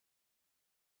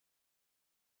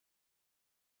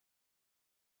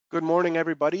Good morning,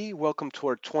 everybody. Welcome to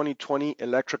our 2020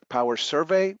 Electric Power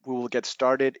Survey. We will get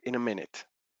started in a minute.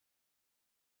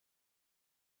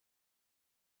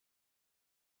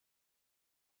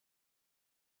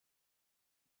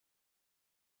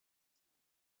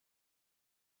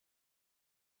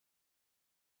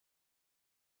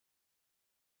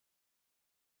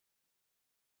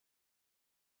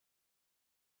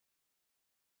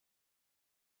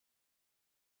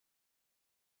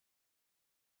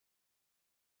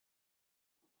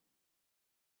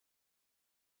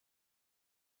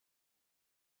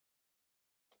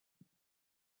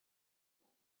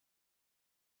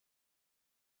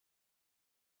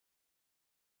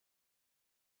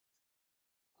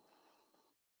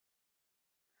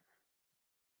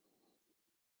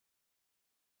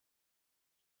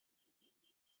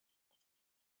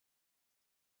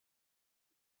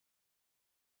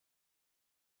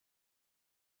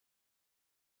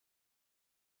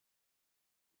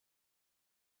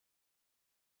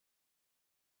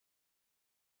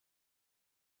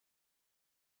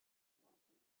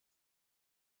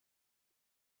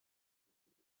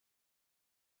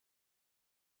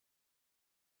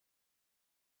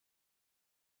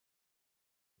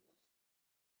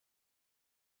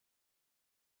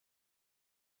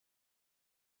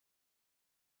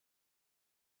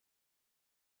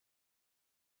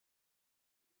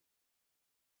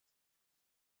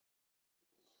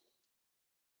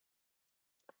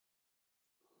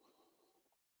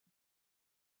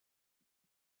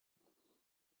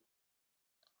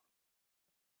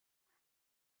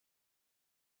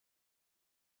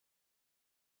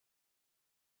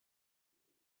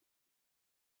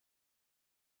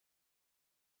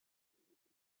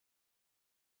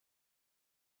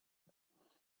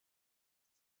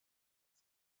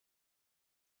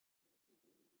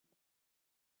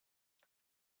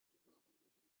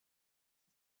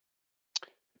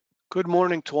 Good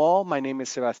morning to all. My name is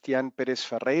Sebastián Pérez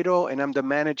Ferreiro, and I'm the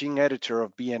managing editor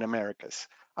of BN Americas.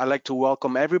 I'd like to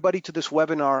welcome everybody to this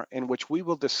webinar in which we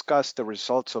will discuss the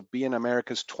results of BN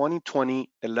Americas 2020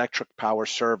 Electric Power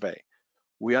Survey.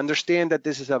 We understand that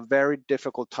this is a very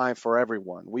difficult time for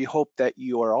everyone. We hope that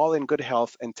you are all in good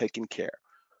health and taking care.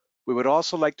 We would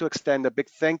also like to extend a big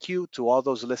thank you to all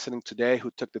those listening today who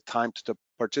took the time to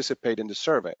participate in the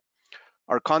survey.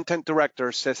 Our content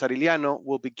director, Cesar Iliano,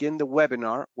 will begin the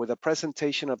webinar with a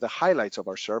presentation of the highlights of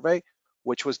our survey,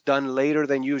 which was done later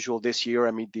than usual this year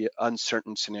amid the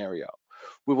uncertain scenario.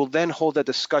 We will then hold a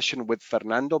discussion with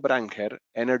Fernando Branger,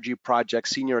 Energy Project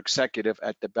Senior Executive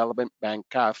at Development Bank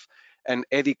CAF, and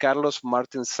Eddie Carlos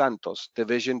Martin Santos,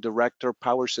 Division Director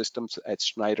Power Systems at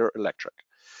Schneider Electric.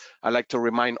 I'd like to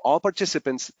remind all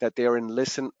participants that they are in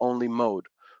listen-only mode.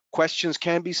 Questions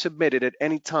can be submitted at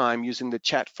any time using the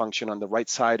chat function on the right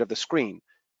side of the screen.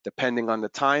 Depending on the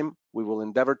time, we will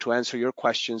endeavor to answer your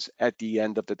questions at the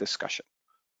end of the discussion.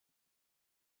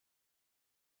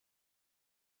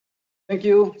 Thank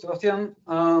you, Sebastian.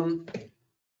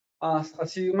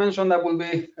 As you mentioned, I will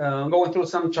be going through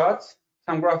some charts,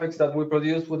 some graphics that we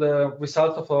produced with the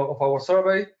results of our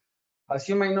survey. As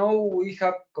you may know, we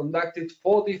have conducted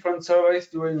 4 different surveys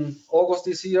during August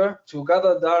this year to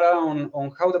gather data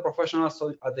on how the professionals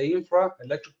at the infra,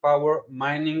 electric power,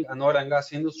 mining, and oil and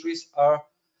gas industries are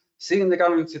seeing the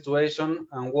current situation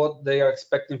and what they are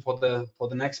expecting for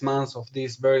the next months of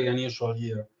this very unusual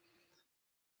year.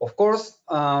 Of course,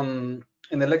 in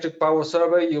the electric power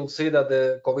survey, you'll see that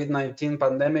the COVID-19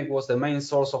 pandemic was the main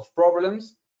source of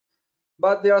problems,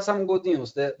 but there are some good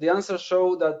news. The answers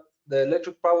show that the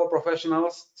electric power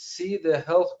professionals see the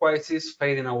health crisis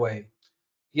fading away.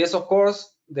 Yes, of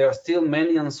course, there are still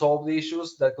many unsolved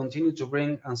issues that continue to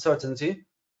bring uncertainty,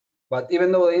 but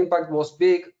even though the impact was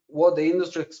big, what the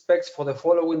industry expects for the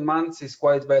following months is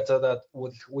quite better than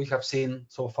what we have seen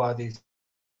so far this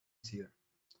year.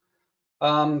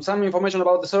 Some information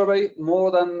about the survey: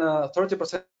 more than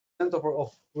 30%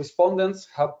 of respondents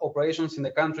have operations in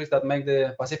the countries that make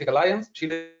the Pacific Alliance: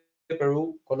 Chile,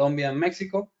 Peru, Colombia, and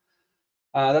Mexico.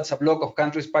 That's a block of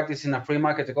countries practicing a free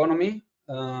market economy,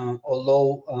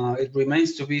 although it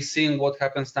remains to be seen what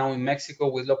happens now in Mexico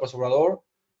with López Obrador,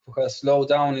 who has slowed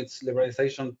down its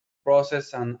liberalization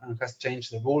process and has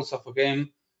changed the rules of the game,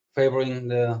 favoring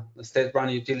the state-run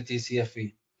utility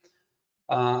CFE.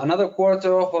 Another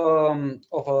quarter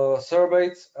of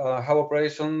surveys have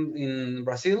operation in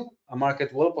Brazil, a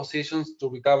market well positioned to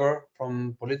recover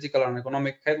from political and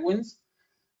economic headwinds.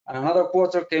 And another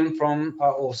quarter came from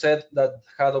or said that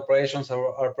had operations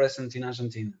are present in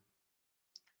Argentina.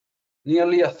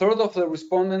 Nearly a third of the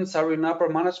respondents are in upper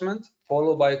management,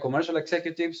 followed by commercial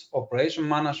executives, operation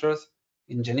managers,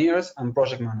 engineers, and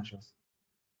project managers.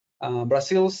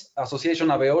 Brazil's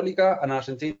Asociación Aveólica and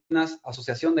Argentina's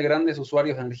Asociación de Grandes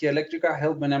Usuarios de Energía Eléctrica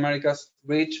helped BEN Americas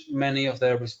reach many of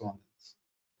their respondents.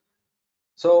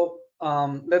 So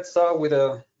let's start with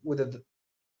the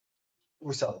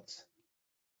results.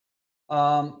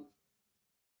 The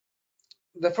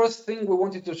first thing we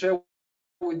wanted to share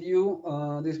with you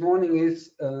this morning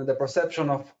is the perception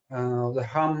of the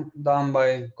harm done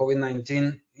by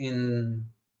COVID-19 in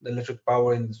the electric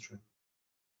power industry.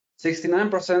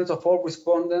 69% of all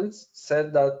respondents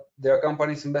said that their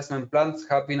company's investment plans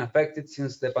have been affected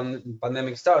since the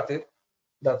pandemic started.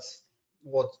 That's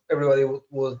what everybody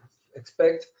would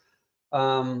expect.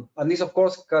 And this, of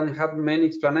course, can have many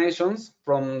explanations,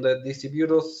 from the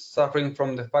distributors suffering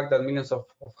from the fact that millions of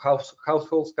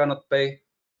households cannot pay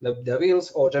their bills,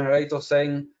 or generators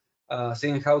seeing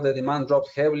how the demand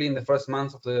dropped heavily in the first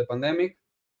months of the pandemic,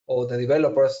 or the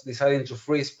developers deciding to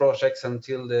freeze projects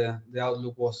until the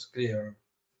outlook was clear.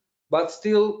 But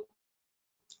still,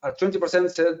 20%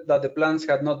 said that the plans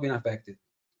had not been affected.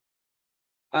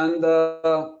 And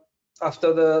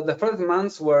after the first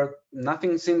months where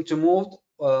nothing seemed to move,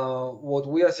 what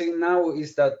we are seeing now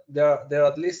is that there are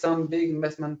at least some big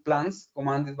investment plans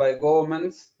commanded by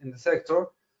governments in the sector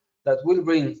that will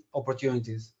bring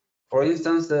opportunities. For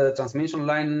instance, the transmission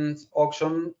lines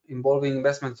auction involving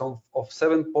investments of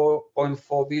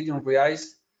 7.4 billion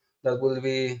reais that will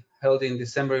be held in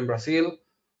December in Brazil,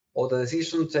 or the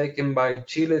decision taken by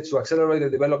Chile to accelerate the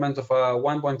development of a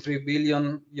 $1.3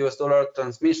 billion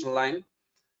transmission line,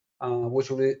 which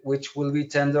will be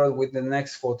tendered within the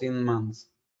next 14 months.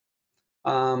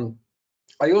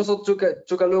 I also took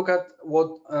a look at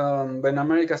what BEN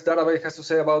Americas database has to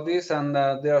say about this, and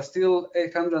there are still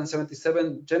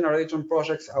 877 generation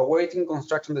projects awaiting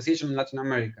construction decision in Latin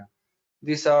America.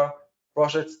 These are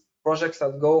projects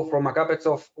that go from a capex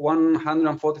of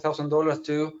 $140,000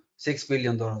 to $6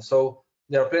 billion. So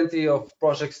there are plenty of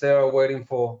projects there waiting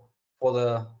for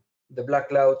the black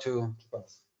cloud to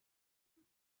pass.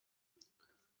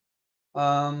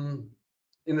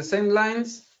 In the same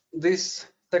lines, this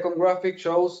second graphic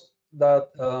shows that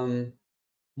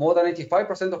more than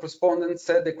 85% of respondents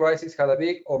said the crisis had a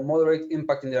big or moderate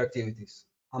impact in their activities.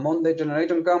 Among the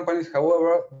generation companies,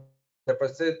 however, the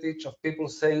percentage of people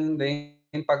saying the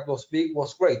impact was big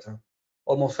was greater,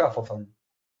 almost half of them.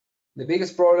 The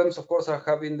biggest problems, of course, are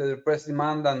having the depressed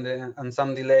demand and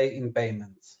some delay in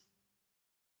payments.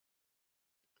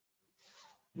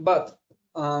 But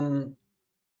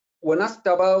when asked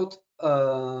about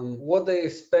what they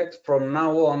expect from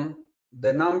now on,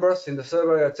 the numbers in the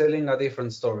survey are telling a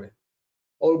different story.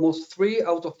 Almost 3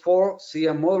 out of 4 see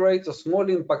a moderate or small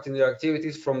impact in their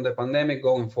activities from the pandemic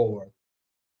going forward.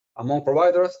 Among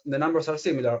providers, the numbers are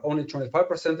similar. Only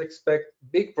 25% expect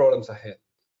big problems ahead.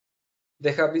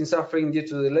 They have been suffering due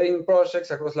to delaying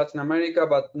projects across Latin America,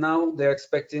 but now they're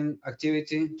expecting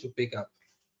activity to pick up.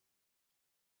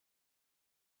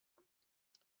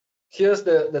 Here's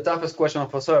the toughest question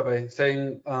of a survey,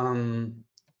 saying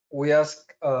we ask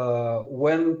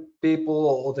when people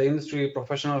or the industry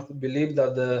professionals believe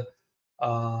that the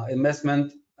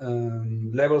investment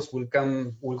levels will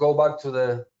go back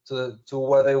to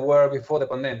where they were before the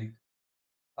pandemic.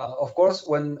 Of course,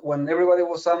 when everybody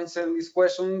was answering this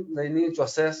question, they needed to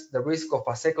assess the risk of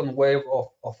a second wave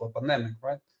of a pandemic,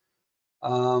 right?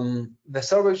 The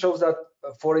survey shows that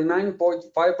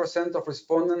 49.5% of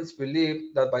respondents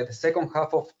believe that by the second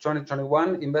half of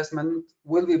 2021, investment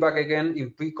will be back again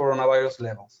in pre-coronavirus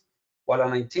levels, while a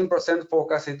 19%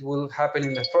 forecast it will happen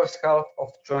in the first half of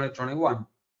 2021.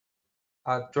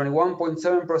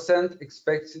 21.7%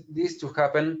 expect this to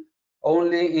happen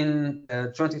only in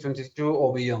 2022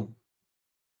 or beyond.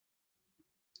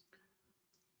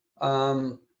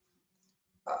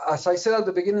 As I said at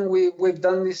the beginning, we've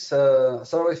done this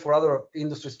survey for other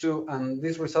industries too, and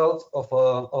this result of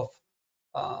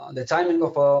the timing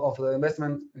of the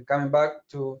investment coming back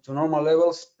to normal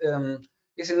levels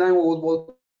is in line with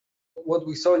what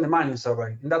we saw in the mining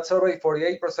survey. In that survey,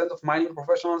 48% of mining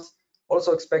professionals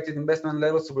also expected investment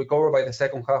levels to recover by the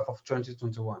second half of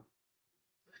 2021.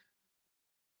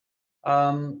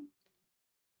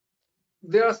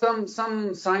 There are some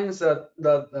signs that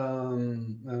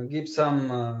give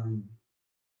some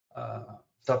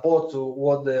support to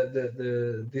what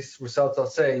these results are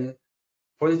saying.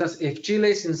 For instance, if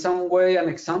Chile is in some way an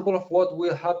example of what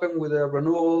will happen with the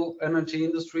renewable energy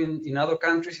industry in other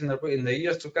countries in the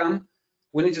years to come,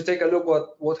 we need to take a look at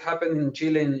what happened in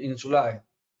Chile in July.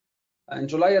 In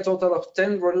July, a total of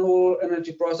 10 renewable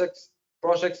energy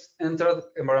projects entered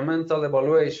environmental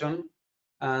evaluation,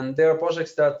 and there are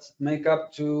projects that make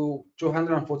up to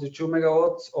 242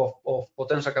 megawatts of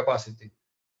potential capacity.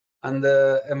 And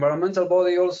the environmental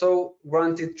body also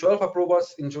granted 12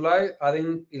 approvals in July,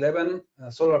 adding 11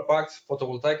 solar parks,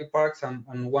 photovoltaic parks,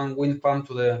 and 1 wind farm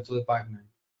to the pipeline.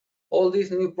 All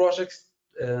these new projects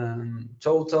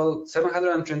total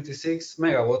 726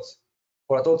 megawatts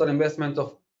for a total investment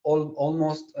of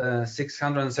almost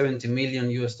 670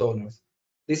 million US dollars.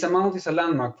 This amount is a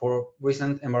landmark for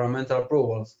recent environmental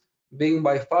approvals, being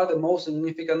by far the most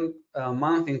significant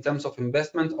month in terms of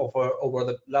investment over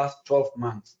the last 12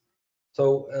 months.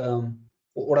 So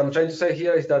what I'm trying to say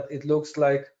here is that it looks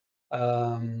like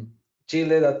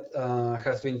Chile, that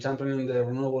has been championing the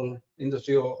renewable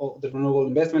industry or the renewable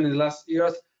investment in the last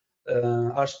years,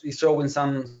 is showing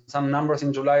some numbers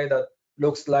in July that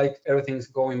looks like everything's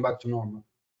going back to normal.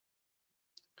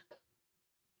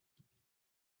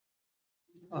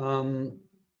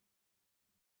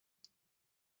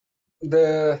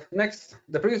 The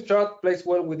previous chart plays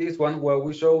well with this one, where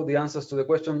we show the answers to the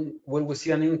question, will we see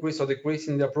an increase or decrease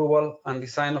in the approval and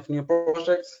design of new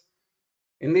projects?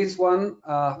 In this one,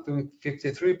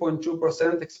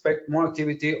 53.2% expect more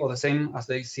activity or the same as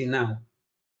they see now.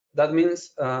 That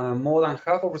means more than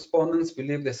half of respondents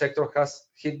believe the sector has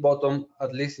hit bottom,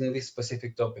 at least in this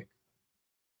specific topic.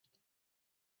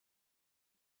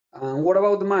 And what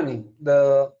about the money?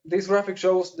 This graphic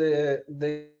shows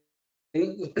the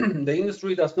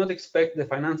industry does not expect the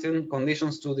financing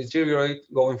conditions to deteriorate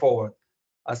going forward.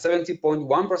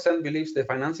 70.1% believes the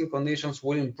financing conditions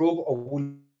will improve or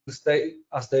will stay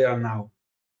as they are now.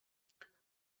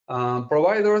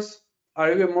 Providers are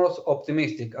even more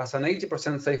optimistic, as an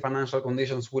 80% say financial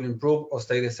conditions will improve or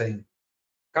stay the same.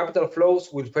 Capital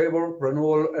flows will favor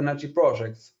renewable energy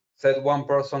projects, said one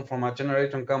person from a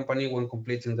generation company when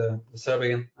completing the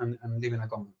survey and leaving a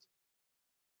comment.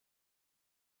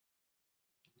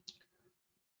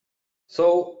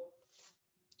 So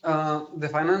the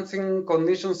financing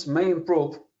conditions may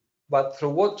improve, but through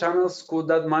what channels could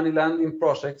that money land in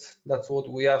projects? That's what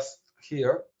we asked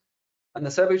here. And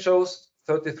the survey shows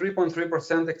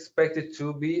 33.3% expected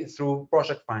to be through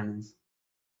project finance.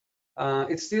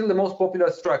 It's still the most popular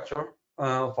structure,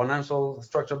 financial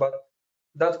structure, but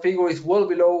that figure is well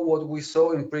below what we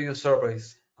saw in previous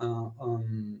surveys.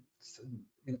 In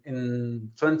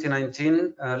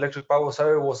 2019, electric power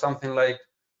survey was something like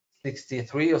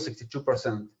 63 or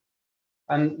 62%.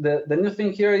 And the new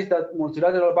thing here is that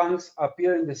multilateral banks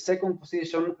appear in the second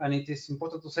position, and it is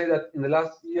important to say that in the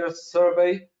last year's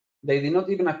survey, they did not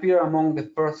even appear among the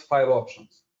first 5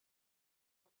 options.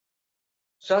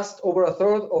 Just over a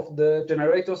third of the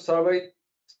generators surveyed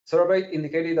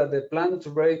indicated that they plan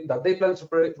to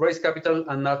raise capital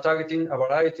and are targeting a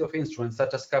variety of instruments,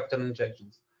 such as capital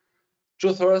injections.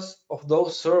 2/3 of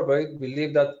those surveyed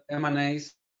believe that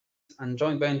M&As and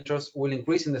joint ventures will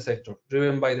increase in the sector,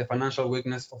 driven by the financial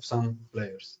weakness of some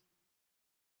players.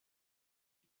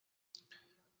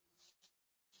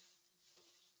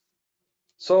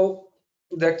 So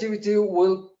the activity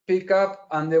will pick up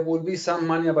and there will be some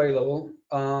money available,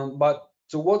 but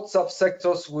to what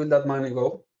subsectors will that money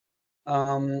go?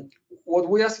 What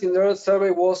we asked in the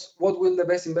survey was, what will the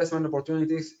best investment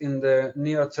opportunities in the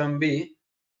near term be?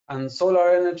 And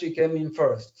solar energy came in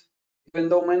first, even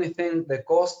though many think the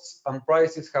costs and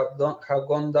prices have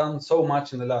gone down so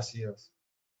much in the last years.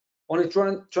 Only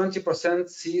 20%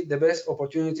 see the best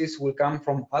opportunities will come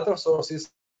from other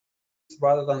sources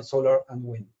rather than solar and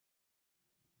wind.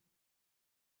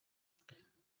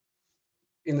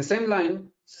 In the same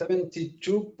line,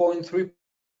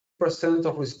 72.3%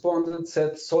 of respondents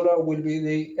said solar will be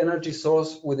the energy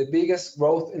source with the biggest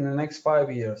growth in the next 5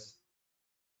 years.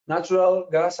 Natural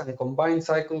gas and combined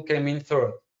cycle came in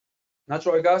third.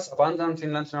 Natural gas, abundant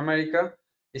in Latin America,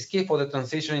 is key for the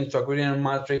transition into a greener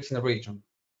matrix in the region.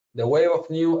 The wave of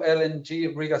new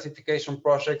LNG regasification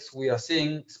projects we are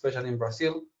seeing, especially in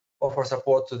Brazil, offer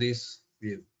support to this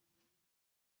view.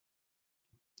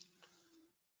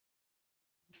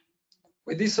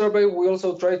 With this survey, we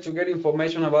also tried to get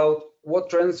information about what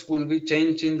trends will be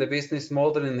changing the business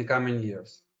model in the coming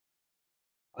years.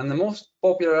 And the most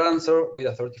popular answer, with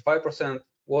a 35%,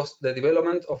 was the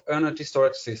development of energy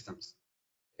storage systems.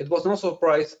 It was no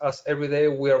surprise, as every day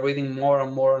we are reading more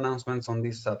and more announcements on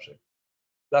this subject.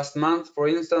 Last month, for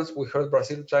instance, we heard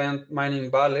Brazil giant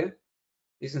mining Vale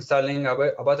is installing a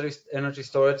battery energy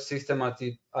storage system at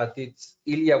its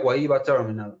Ilha Guaíba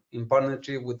terminal in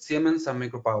partnership with Siemens and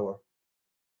Micropower.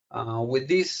 With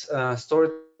this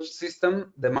storage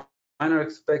system, the miner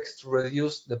expects to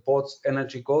reduce the port's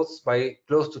energy costs by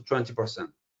close to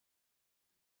 20%.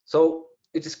 So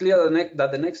it is clear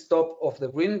that the next stop of the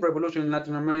green revolution in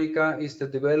Latin America is the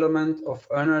development of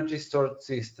energy storage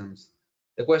systems.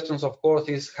 The question, of course,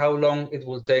 is how long it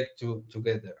will take to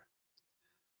get there.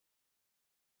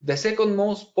 The second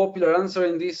most popular answer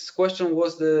in this question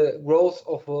was the growth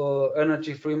of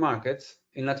energy-free markets.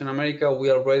 In Latin America,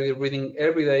 we are already reading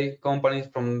every day companies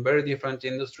from very different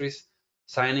industries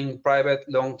signing private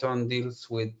long-term deals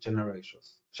with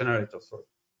generators.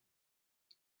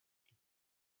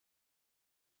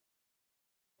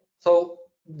 So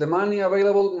the money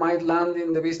available might land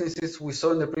in the businesses we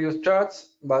saw in the previous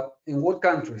charts, but in what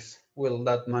countries will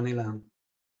that money land?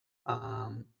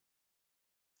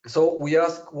 So we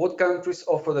ask what countries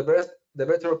offer the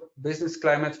better business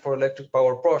climate for electric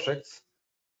power projects,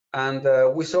 and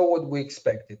we saw what we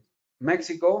expected.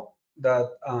 Mexico,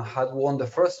 that had won the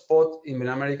first spot in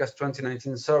BenAmerica's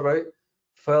 2019 survey,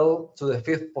 fell to the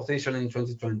 5th position in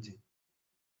 2020.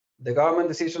 The government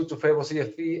decision to favor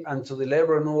CFE and to delay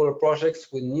renewable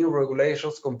projects with new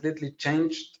regulations completely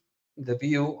changed the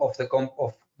view of the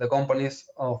companies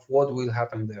of what will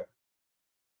happen there.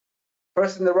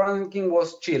 First in the ranking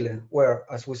was Chile, where,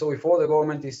 as we saw before, the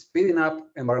government is speeding up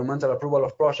environmental approval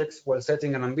of projects while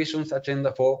setting an ambitious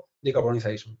agenda for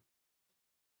decarbonization.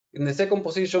 In the second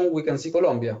position, we can see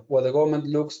Colombia, where the government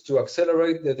looks to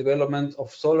accelerate the development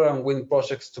of solar and wind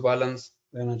projects to balance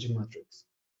the energy matrix.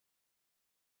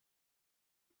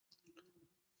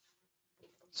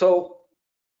 So,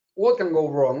 what can go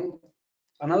wrong?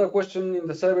 Another question in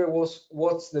the survey was,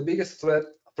 what's the biggest threat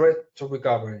to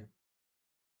recovery?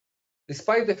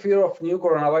 Despite the fear of new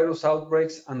coronavirus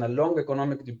outbreaks and a long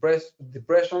economic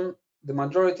depression, the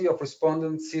majority of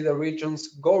respondents see the region's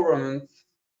government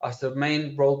as the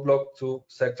main roadblock to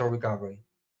sector recovery.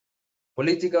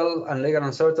 Political and legal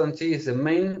uncertainty is the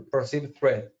main perceived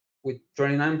threat, with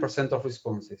 29% of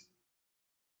responses.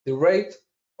 The rate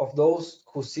of those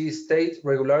who see state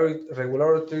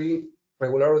regulatory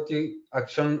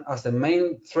action as the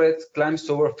main threat climbs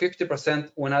to over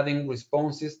 50% when adding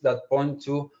responses that point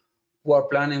to poor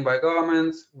planning by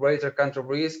governments, greater country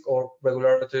risk, or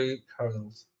regulatory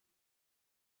hurdles.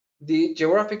 The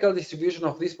geographical distribution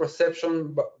of this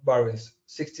perception varies.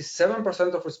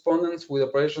 67% of respondents with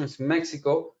operations in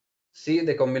Mexico see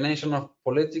the combination of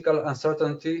political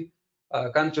uncertainty,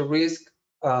 country risk,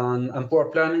 and poor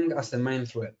planning as the main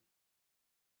threat.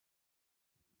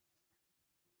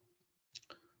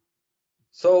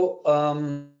 So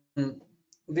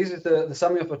this is the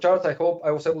summary of the chart. I hope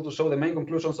I was able to show the main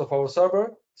conclusions of our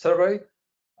survey.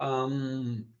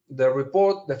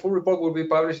 The full report will be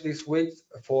published this week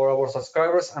for our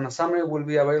subscribers, and a summary will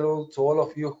be available to all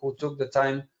of you who took the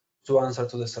time to answer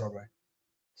to the survey.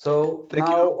 So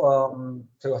now,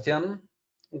 Sebastián,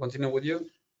 we'll continue with you.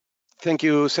 Thank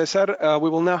you, Cesar. We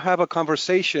will now have a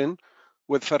conversation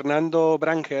with Fernando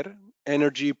Branger,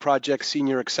 Energy Project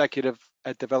Senior Executive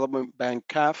at Development Bank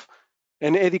CAF,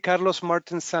 and Eddie Carlos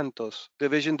Martin Santos,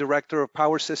 Division Director of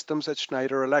Power Systems at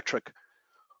Schneider Electric.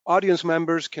 Audience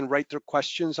members can write their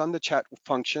questions on the chat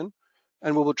function,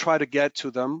 and we will try to get to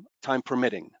them, time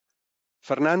permitting.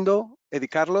 Fernando, Eddie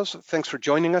Carlos, thanks for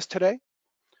joining us today.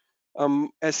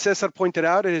 As Cesar pointed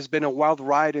out, it has been a wild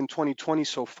ride in 2020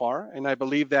 so far, and I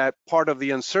believe that part of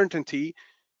the uncertainty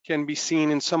can be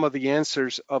seen in some of the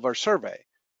answers of our survey.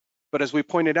 But as we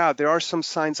pointed out, there are some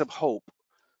signs of hope.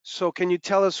 So can you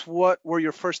tell us what were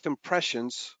your first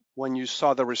impressions when you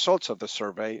saw the results of the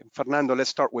survey? Fernando, let's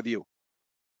start with you.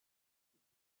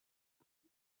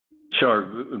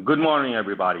 Sure. Good morning,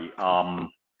 everybody.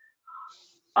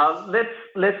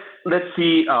 Let's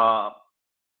see.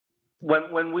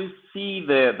 When we see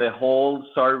the whole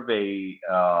survey,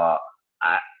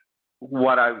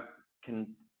 what I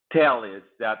can tell is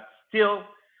that still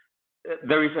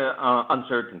there is an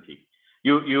uncertainty.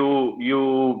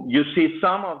 You see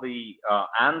some of the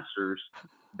answers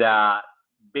that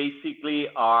basically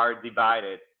are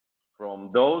divided from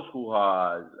those who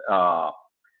has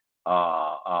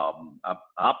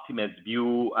optimist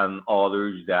view and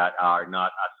others that are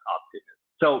not as optimist.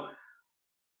 So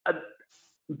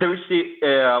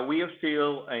we are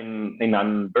still in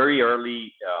a very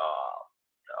early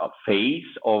phase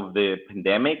of the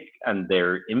pandemic and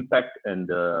their impact in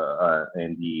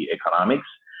the economics.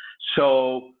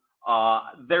 So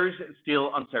there is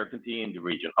still uncertainty in the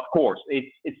region. Of course,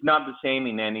 it's not the same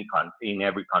in every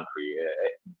country.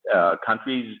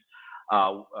 Countries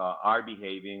are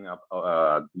behaving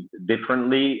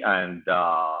differently, and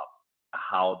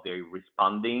how they're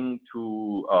responding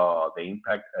to the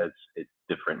impact is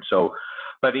different. So,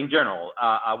 but in general,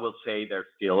 I will say there's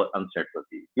still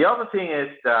uncertainty. The other thing is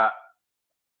that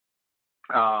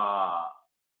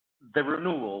the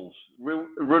renewals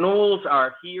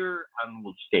are here and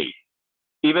will stay,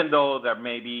 even though there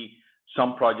may be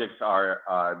some projects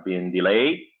are being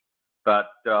delayed, but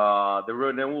the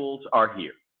renewals are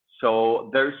here. So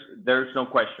there's no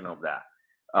question of that.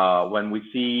 when we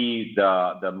see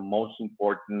the most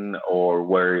important, or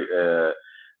where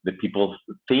the people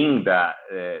think that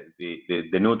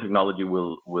the new technology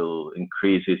will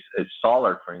increase is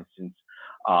solar, for instance.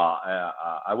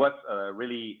 I was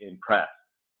really impressed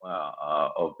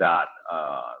of that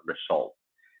result,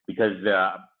 because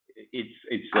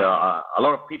it's a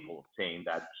lot of people saying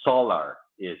that solar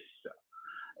is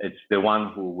it's the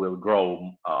one who will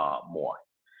grow more.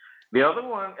 The other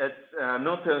one is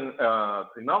new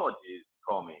technology is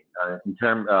coming in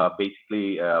terms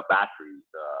basically batteries,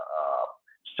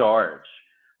 storage,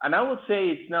 and I would say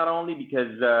it's not only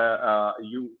because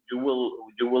you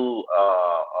will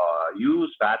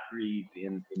use batteries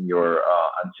in your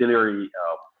ancillary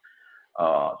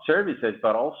services,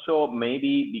 but also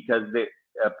maybe because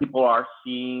people are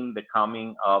seeing the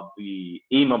coming of the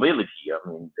e-mobility. I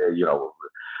mean,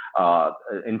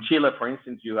 in Chile, for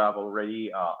instance, you have already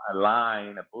a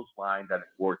bus line that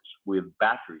works with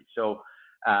batteries. So,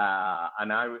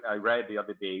 and I read the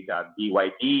other day that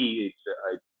BYD is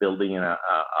building a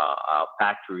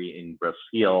factory in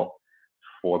Brazil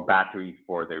for batteries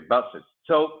for their buses.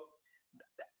 So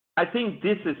I think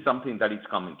this is something that is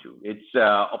coming to. It's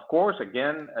of course,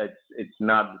 again, it's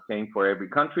not the same for every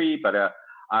country, but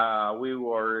we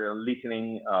were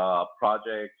listening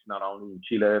projects not only in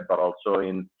Chile but also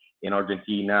in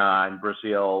Argentina and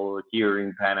Brazil, here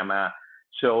in Panama,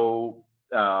 so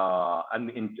and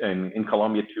in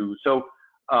Colombia too. So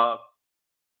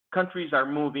countries are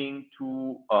moving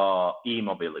to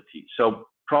e-mobility. So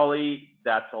probably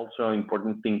that's also an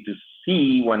important thing to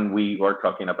see when we were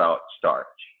talking about storage.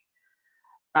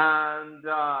 And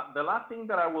the last thing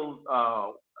that I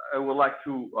would like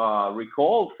to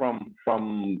recall from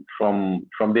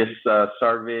this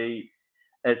survey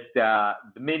is the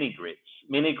mini grids.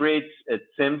 Mini grids. It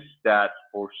seems that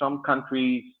for some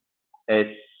countries,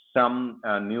 it's some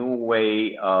new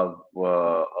way of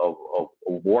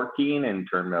working in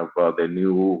terms of the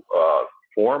new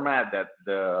format that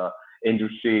the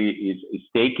industry is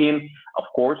taking. Of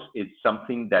course, it's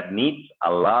something that needs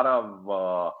a lot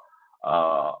of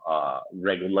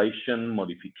regulation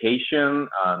modification,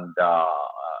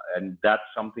 and that's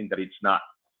something that it's not.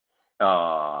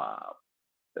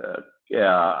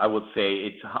 I would say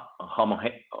it's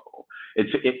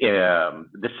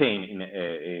the same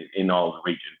in all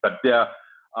regions. But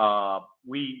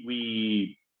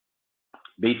we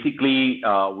basically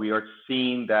we are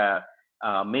seeing that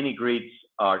mini grids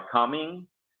are coming,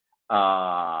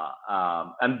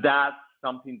 and that's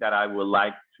something that I would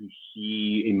like to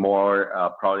see in more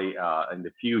probably in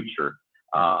the future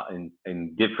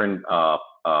in different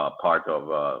part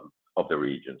of the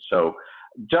region. So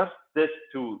just this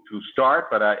to start,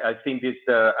 but I think this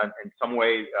in some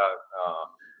way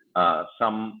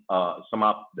sum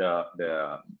up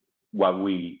the what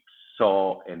we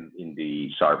saw in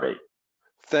the survey.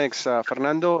 Thanks,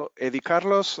 Fernando. Eddie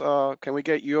Carlos, can we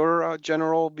get your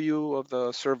general view of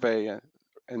the survey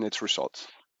and its results?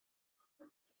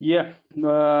 Yeah,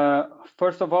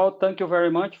 first of all, thank you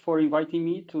very much for inviting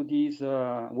me to this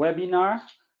webinar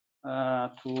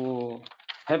to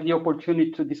have the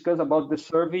opportunity to discuss about the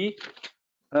survey.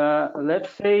 Let's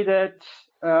say that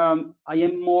I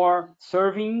am more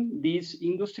serving this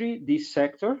industry, this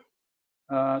sector.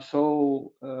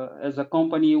 So as a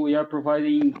company, we are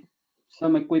providing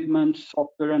some equipment,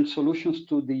 software, and solutions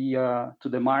to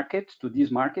the market, to this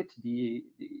market, the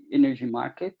energy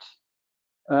market.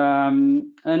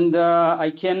 And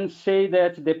I can say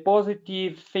that the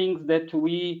positive things that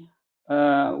we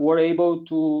were able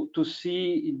to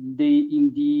see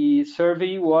in the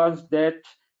survey was that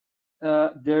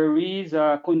there is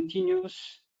a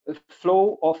continuous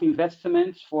flow of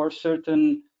investments for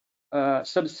certain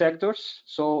subsectors.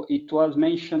 So it was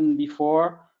mentioned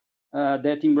before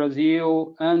that in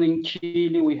Brazil and in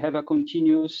Chile we have a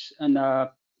continuous and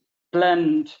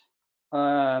planned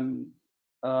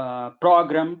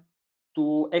program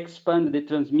to expand the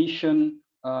transmission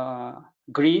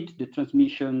grid, the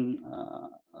transmission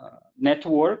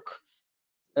network.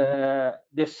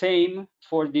 The same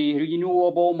for the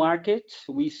renewable market.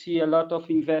 We see a lot of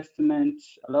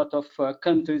investments, a lot of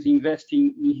countries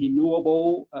investing in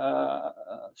renewable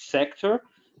sector.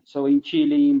 So in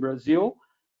Chile, in Brazil.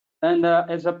 And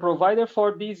as a provider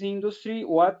for this industry,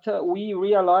 what we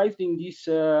realized in this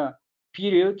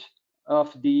period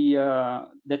of the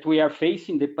that we are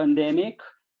facing, the pandemic,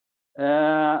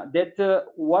 that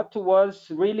what was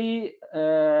really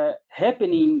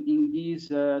happening in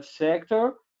this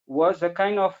sector was a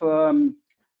kind of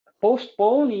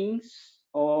postponings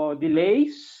or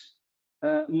delays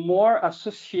more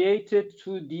associated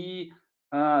to the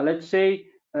let's say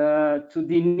to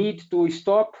the need to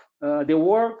stop the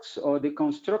works or the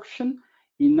construction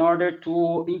in order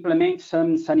to implement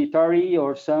some sanitary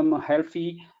or some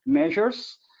healthy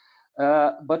measures.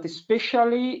 But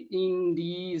especially in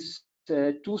these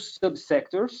two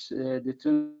subsectors, the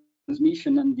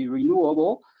transmission and the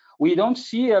renewable, we don't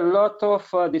see a lot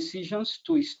of decisions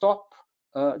to stop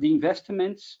the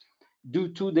investments due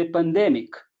to the pandemic.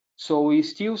 So we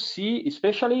still see,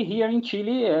 especially here in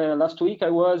Chile, last week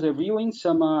I was reviewing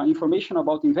some information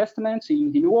about investments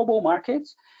in renewable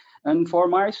markets. And for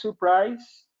my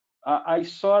surprise, I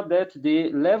saw that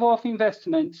the level of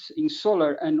investments in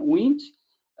solar and wind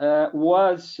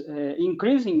was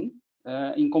increasing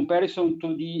in comparison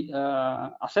to the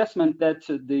assessment that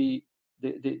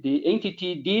the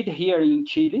entity did here in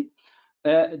Chile.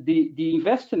 The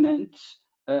investments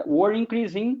were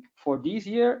increasing for this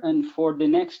year and for the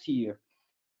next year.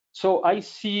 So I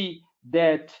see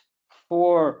that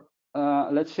for,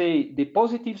 let's say, the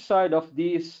positive side of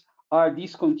this are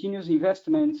these continuous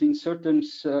investments in certain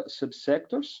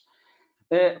subsectors.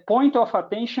 Point of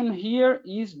attention here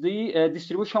is the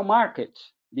distribution market,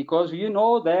 because you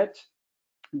know that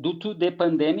due to the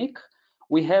pandemic,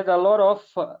 we had a lot of,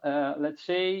 let's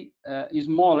say,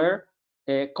 smaller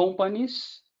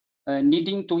companies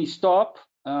needing to stop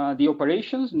the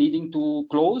operations, needing to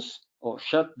close or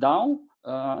shut down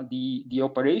the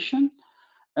operation.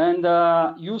 And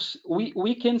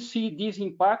we can see this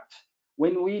impact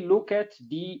when we look at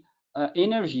the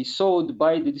energy sold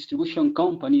by the distribution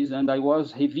companies. And I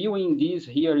was reviewing this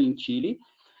here in Chile.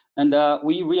 And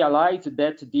we realized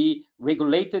that the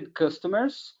regulated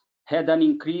customers had an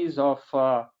increase of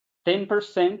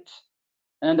 10%.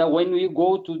 And when we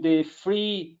go to the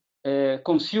free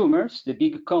consumers, the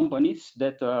big companies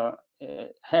that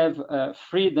have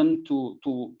freedom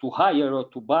to hire or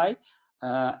to buy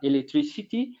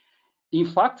electricity, in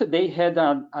fact, they had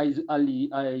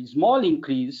a small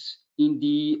increase in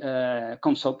the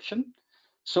consumption.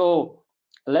 So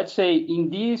let's say in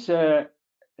this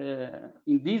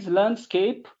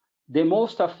landscape, the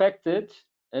most affected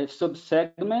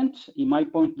subsegment, in my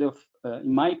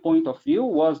point of view,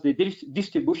 was the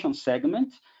distribution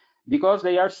segment, because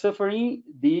they are suffering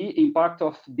the impact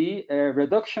of the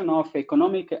reduction of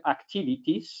economic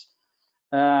activities.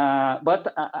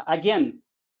 But again,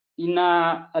 in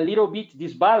a little bit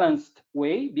disbalanced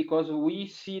way, because we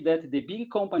see that the big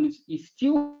companies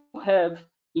still have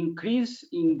increase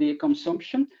in the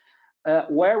consumption,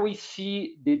 where we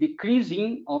see the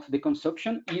decreasing of the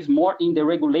consumption is more in the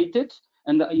regulated,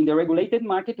 and in the regulated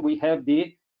market we have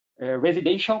the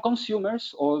residential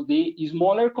consumers or the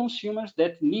smaller consumers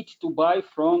that need to buy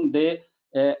from the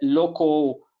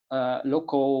local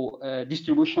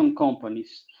distribution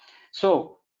companies.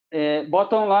 So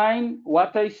bottom line,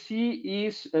 what I see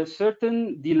is a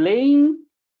certain delaying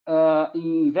in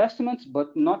investments,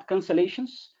 but not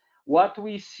cancellations. What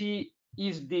we see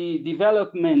is the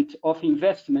development of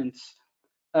investments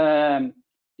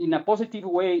in a positive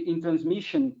way in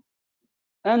transmission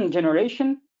and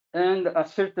generation, and a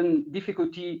certain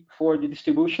difficulty for the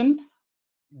distribution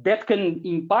that can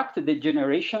impact the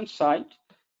generation side.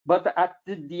 But at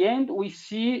the end, we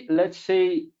see, let's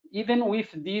say, even with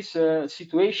this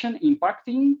situation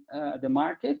impacting the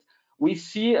market, we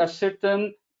see a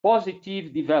certain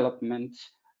positive development.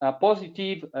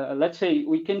 Positive, let's say,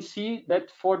 we can see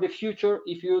that for the future,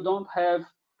 if you don't have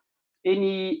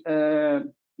any,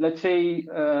 let's say,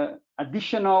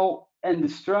 additional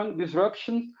and strong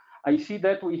disruption, I see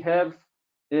that we have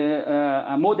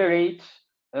a moderate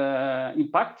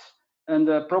impact, and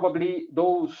probably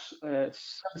those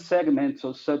sub-segments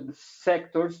or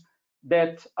sub-sectors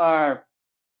that are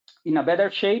in a better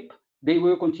shape, they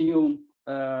will continue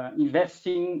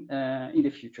investing in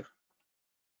the future.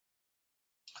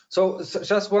 So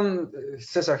just one,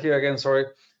 Cesar here again, sorry.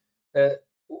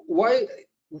 Why,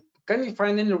 can you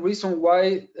find any reason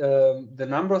why the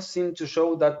numbers seem to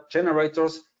show that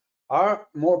generators are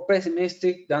more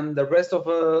pessimistic than the rest of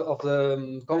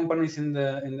the companies in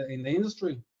the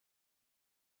industry?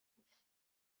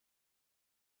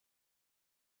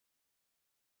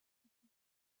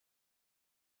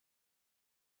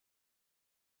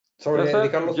 Sorry,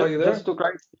 Carlos, are you there? Just to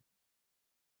clarify.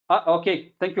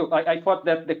 Okay, thank you. I thought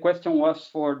that the question was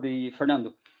for the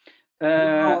Fernando.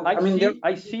 No,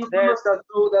 I see that.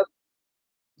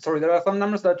 Sorry, there are some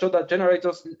numbers that show that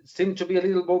generators seem to be a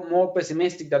little bit more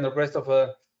pessimistic than the rest of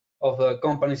the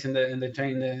companies in the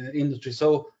chain industry.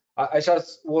 So I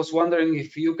just was wondering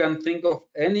if you can think of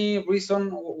any reason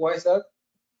why is that?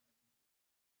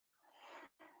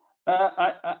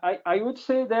 I would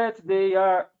say that they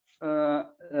are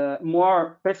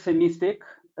more pessimistic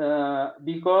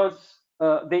because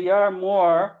they are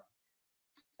more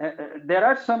there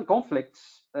are some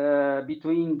conflicts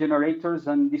between generators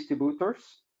and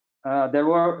distributors. There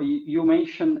were, you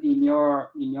mentioned in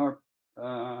your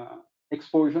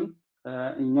exposition,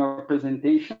 in your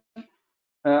presentation,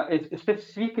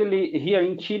 specifically here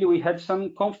in Chile, we had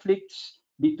some conflicts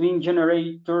between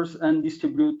generators and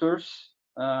distributors,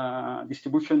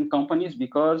 distribution companies,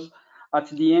 because at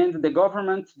the end, the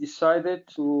government decided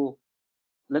to,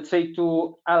 let's say,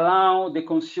 to allow the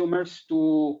consumers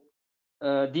to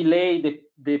delay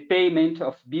the payment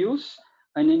of bills.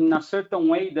 And in a certain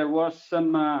way, there was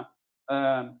some,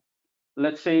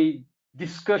 let's say,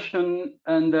 discussion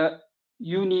and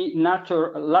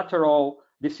unilateral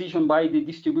decision by the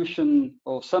distribution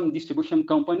or some distribution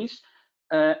companies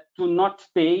to not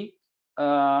pay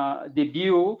the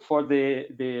bill for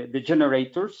the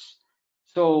generators.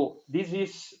 So this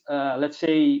is, let's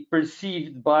say,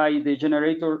 perceived by the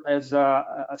generator as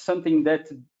something that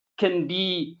can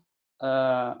be,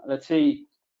 let's say,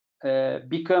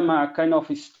 become a kind of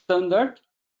standard.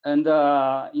 And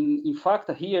in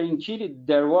fact, here in Chile,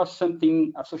 there was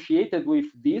something associated with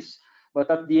this,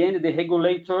 but at the end, the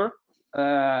regulator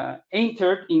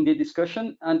entered in the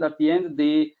discussion, and at the end,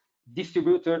 the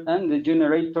distributor and the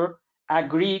generator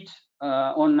agreed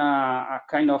on a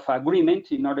kind of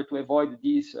agreement in order to avoid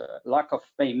this lack of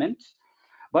payment.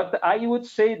 But I would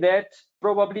say that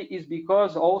probably is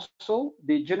because also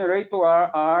the generators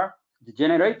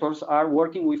are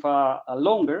working with a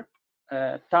longer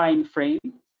time frame,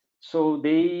 so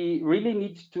they really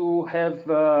need to have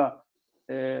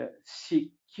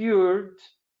secured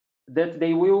that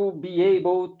they will be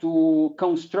able to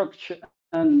construct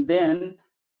and then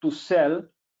to sell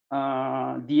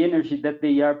the energy that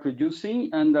they are producing.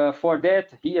 And for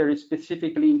that, here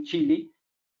specifically in Chile,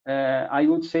 I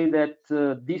would say that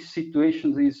this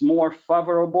situation is more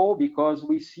favorable because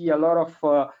we see a lot of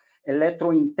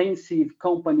electro-intensive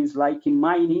companies like in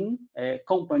mining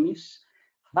companies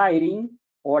hiring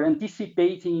or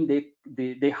anticipating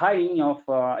the hiring of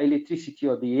electricity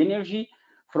or the energy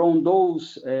from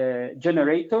those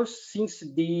generators, since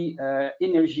the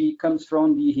energy comes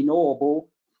from the renewable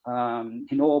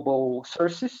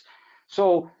sources.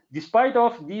 So despite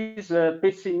of this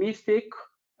pessimistic,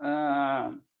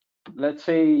 let's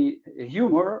say,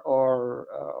 humor or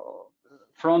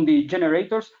from the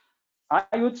generators,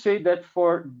 I would say that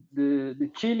for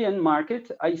the Chilean market,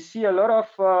 I see a lot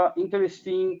of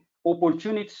interesting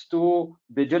opportunities to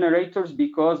the generators,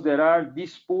 because there are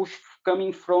this push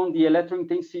coming from the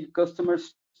electro-intensive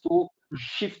customers to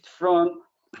shift from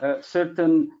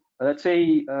certain, let's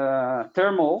say,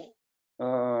 thermal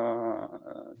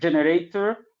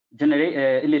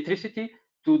electricity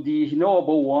to the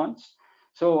renewable ones.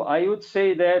 So I would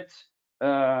say that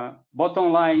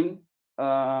bottom line,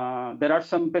 there are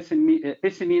some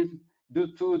pessimism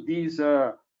due to these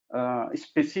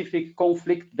specific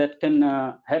conflict that can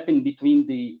happen between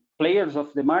the players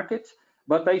of the market.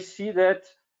 But I see that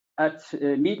at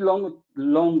mid-long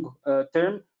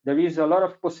term, there is a lot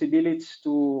of possibilities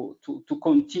to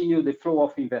continue the flow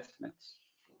of investments.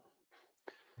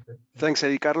 Thanks,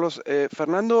 Eddie Carlos.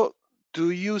 Fernando,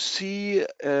 do you see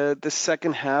the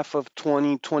second half of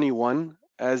 2021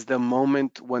 as the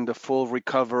moment when the full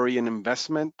recovery and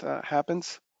investment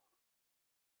happens?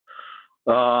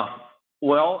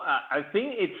 Well, I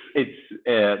think it's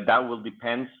that will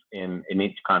depend in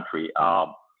each country.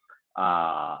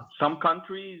 Some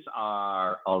countries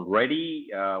are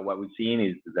already what we've seen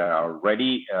is they're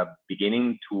already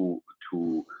beginning to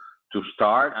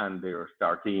start, and they're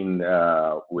starting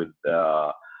with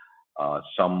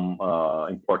some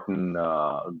important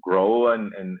growth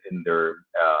in their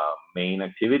main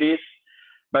activities,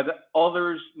 but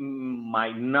others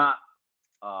might not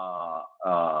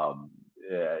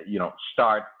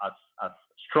start as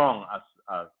strong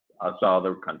as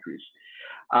other countries,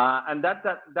 and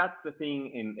that's the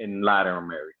thing in Latin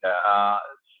America.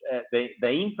 The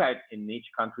impact in each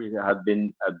country has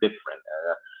been different.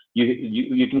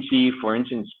 You can see, for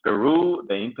instance, Peru.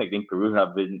 The impact in Peru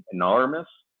have been enormous.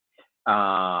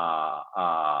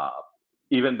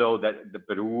 Even though that the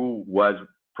Peru was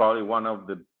probably one of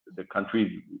the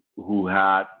countries who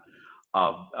had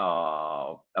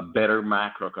a better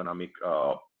macroeconomic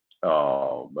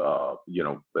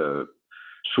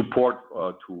support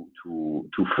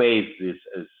to face this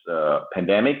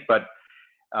pandemic, but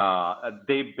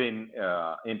they've been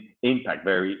impact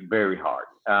very hard.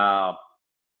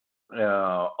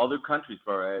 Other countries,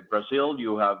 for Brazil,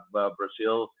 you have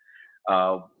Brazil,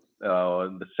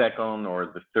 the second or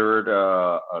the third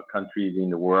countries in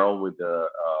the world with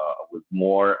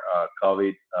more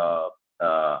COVID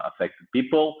affected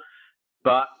people,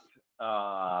 but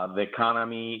the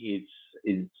economy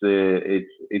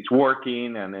it's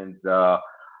working, and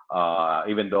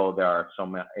even though there are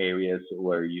some areas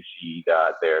where you see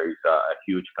that there is a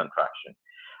huge contraction.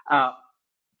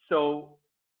 So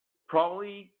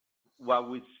probably what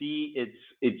we see,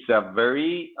 it's a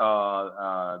very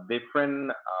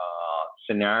different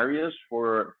scenarios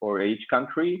for each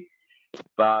country,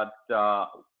 but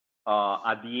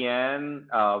at the end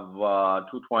of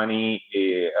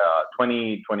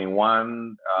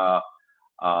 2021,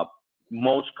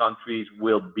 most countries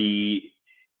will be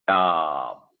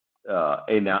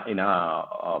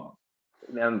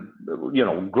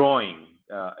growing,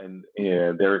 and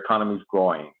their economy is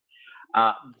growing.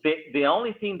 The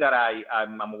only thing that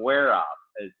I'm aware of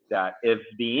is that if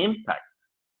the impact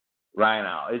right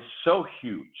now is so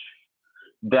huge,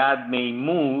 that may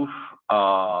move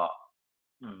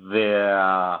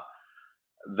the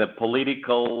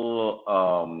political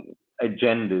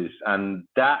agendas, and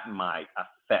that might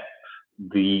affect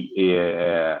the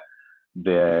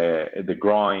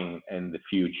growing in the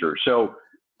future. So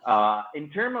in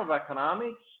terms of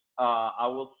economics, I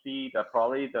will see that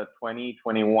probably the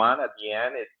 2021 at the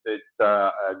end, it's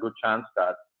a good chance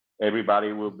that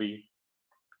everybody will be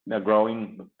in a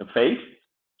growing phase.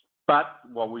 But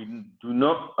what we do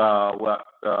not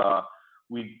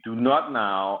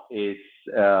know is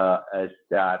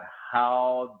that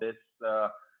how this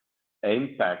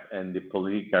impact in the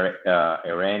political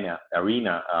arena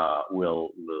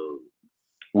will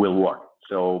work.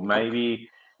 So maybe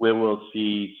we will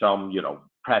see some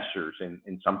pressures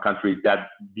in some countries that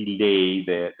delay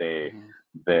the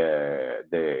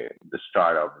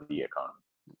start of the economy.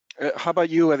 How about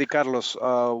you, Eddie Carlos?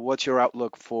 What's your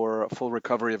outlook for a full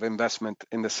recovery of investment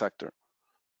in the sector?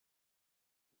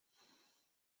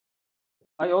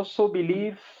 I also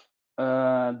believe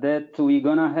that we're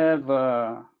gonna have,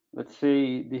 let's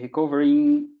say, the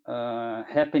recovery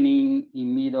happening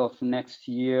in mid of next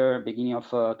year, beginning of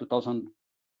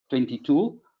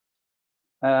 2022.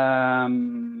 I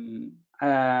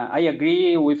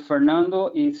agree with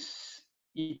Fernando. It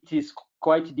is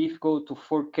quite difficult to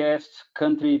forecast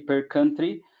country per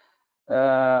country,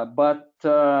 but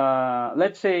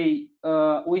let's say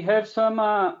we have some,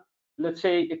 let's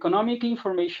say, economic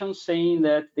information saying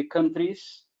that the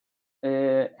countries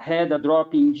had a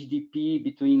drop in GDP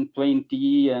between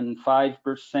 20 and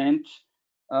 5%.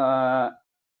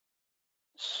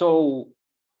 So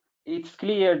it's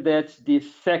clear that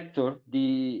this sector,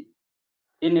 the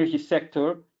energy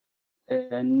sector,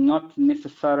 not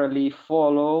necessarily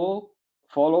follows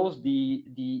the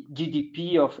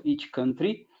GDP of each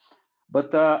country.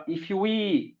 But if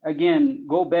we again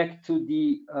go back to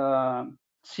the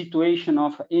situation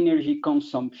of energy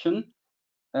consumption,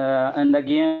 and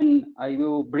again I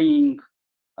will bring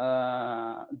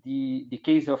the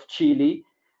case of Chile.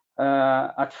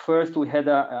 At first we had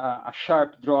a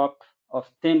sharp drop of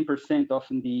 10% of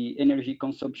the energy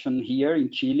consumption here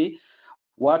in Chile.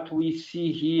 What we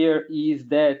see here is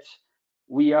that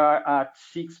we are at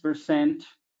 6%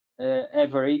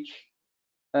 average,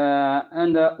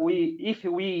 and if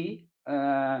we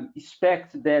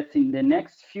expect that in the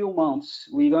next few months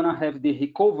we're gonna have the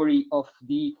recovery of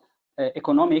the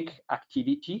economic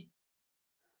activity,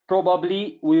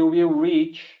 probably we will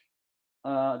reach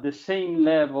the same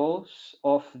levels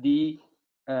of the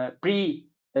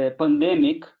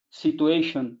pre-pandemic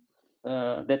situation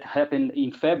that happened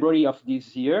in February of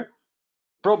this year,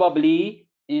 probably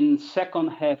in second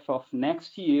half of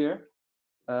next year,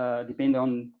 depending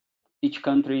on each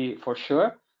country for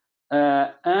sure.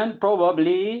 And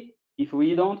probably if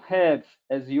we don't have,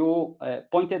 as you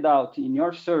pointed out in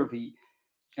your survey,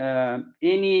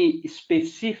 any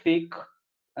specific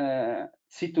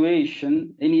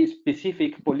situation, any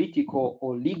specific political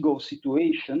or legal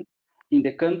situation in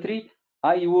the country,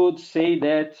 I would say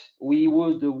that we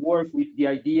would work with the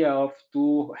idea of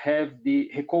to have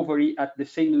the recovery at the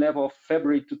same level of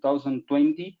February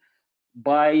 2020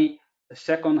 by the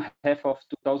second half of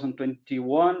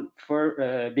 2021 for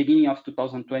beginning of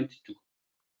 2022.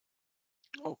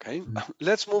 Okay,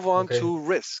 let's move on to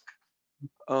risk.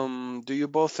 Do you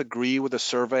both agree with the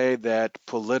survey that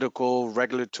political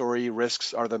regulatory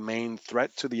risks are the main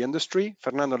threat to the industry?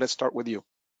 Fernando, let's start with you.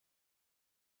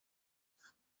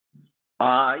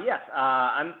 Yes,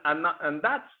 and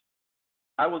that's,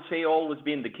 I would say, always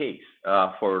been the case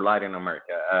for Latin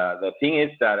America. The thing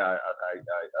is that, as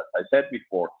I said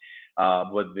before,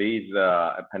 with this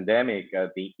pandemic,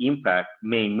 the impact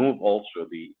may move also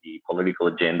the political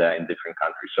agenda in different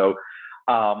countries. So,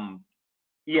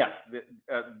 yes,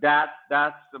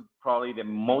 that's probably the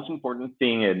most important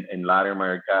thing in Latin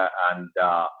America, and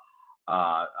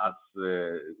as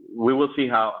we will see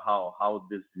how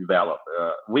this develops.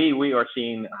 We are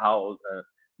seeing how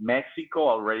Mexico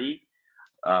already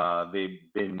they've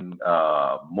been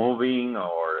moving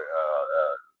or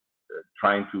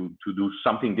trying to do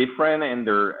something different in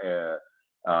their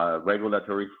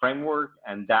regulatory framework,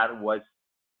 and that was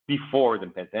before the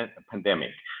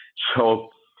pandemic. So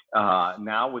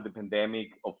now with the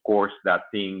pandemic, of course, that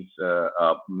things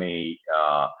may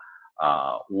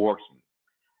worsen.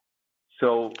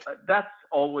 So that's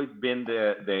always been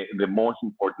the most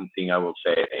important thing, I will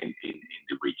say, in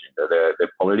the region, the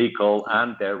political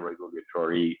and the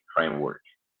regulatory framework.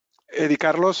 Eddie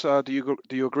Carlos, do you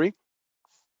agree?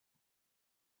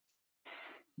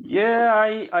 Yeah,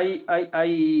 I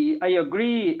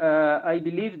agree. I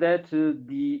believe that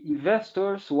the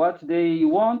investors, what they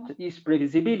want is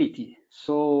previsibility.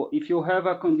 So if you have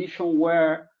a condition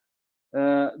where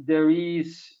there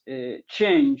is a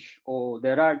change or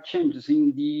there are changes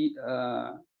in the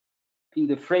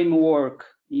framework,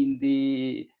 in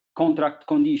the contract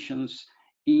conditions,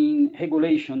 in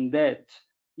regulations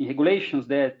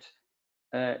that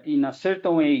in a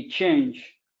certain way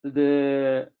change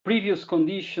the previous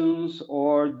conditions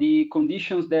or the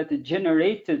conditions that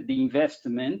generated the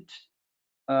investment,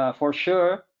 for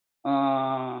sure,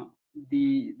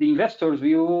 the investors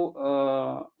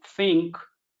will think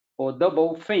or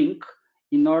double think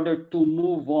in order to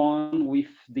move on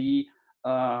with the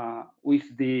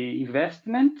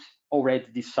investment already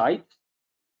decided.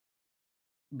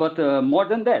 But more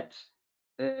than that,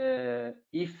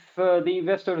 if the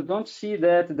investors don't see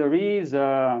that there is,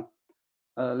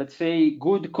 let's say,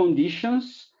 good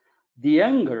conditions, the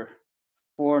hunger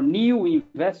for new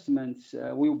investments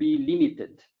will be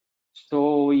limited.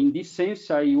 So in this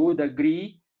sense, I would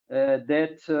agree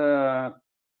that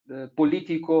the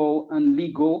political and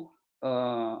legal,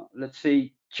 let's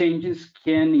say, changes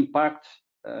can impact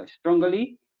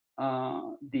strongly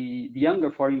the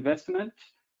hunger for investment.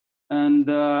 And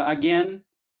again,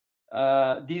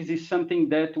 this is something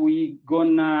that we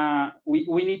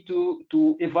need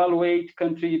to evaluate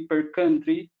country per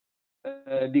country,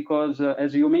 because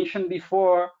as you mentioned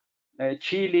before,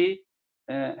 Chile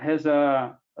has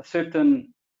a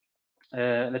certain,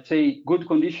 let's say, good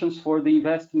conditions for the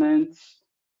investments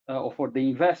or for the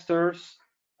investors.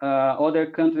 Other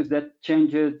countries that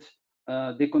changed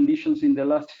the conditions in the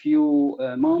last few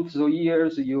months or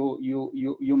years,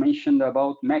 you mentioned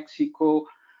about Mexico.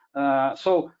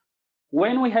 So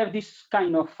when we have this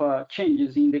kind of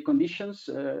changes in the conditions,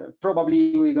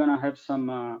 probably we're gonna have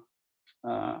some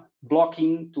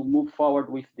blocking to move forward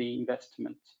with the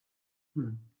investment.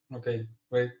 Okay,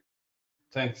 great,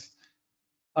 thanks.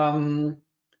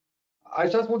 I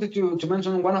just wanted to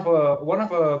mention one of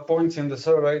the points in the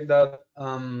survey that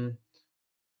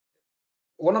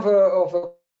one of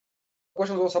the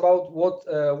questions was about what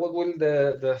will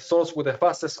the source with the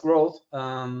fastest growth,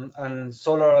 and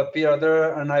solar appear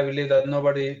there, and I believe that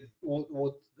nobody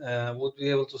would be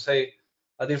able to say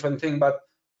a different thing. But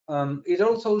it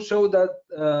also showed that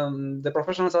the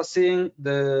professionals are seeing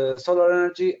the solar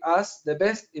energy as the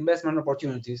best investment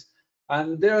opportunities,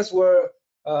 and there's where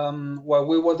while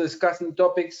we were discussing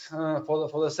topics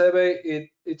for the survey,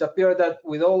 it appeared that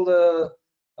with all the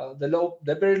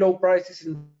very low prices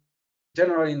in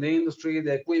general in the industry,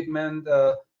 the equipment,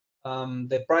 the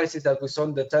prices that we saw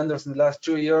in the tenders in the last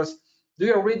 2 years, do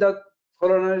you agree that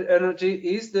solar energy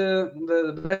is the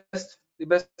best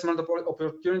investment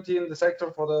opportunity in the sector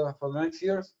for the next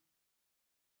years?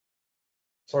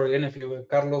 Sorry, any of you,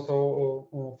 Carlos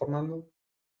or Fernando?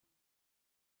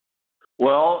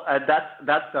 Well,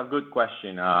 that's a good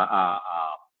question.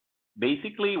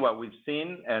 Basically, what we've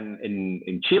seen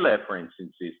in Chile, for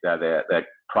instance, is that the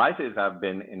prices have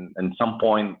been in some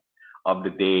point of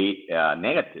the day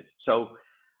negative. So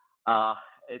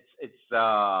it's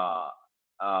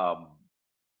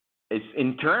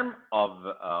in terms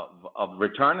of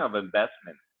return of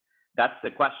investment. That's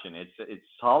the question. It's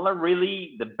solar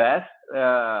really the best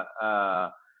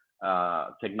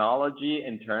technology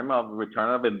in terms of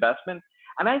return of investment?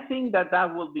 And I think that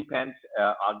will depend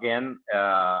again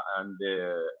on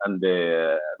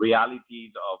the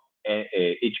realities of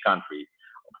each country.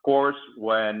 Of course,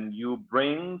 when you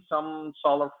bring some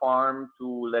solar farm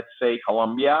to, let's say,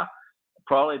 Colombia,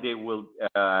 probably they will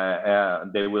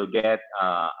get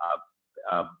a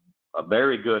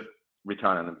very good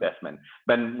return on investment.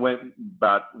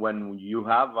 But when you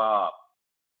have a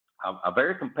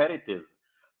very competitive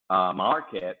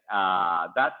market,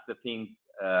 that's the thing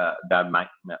that might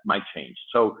change.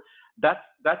 So that's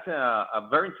a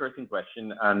very interesting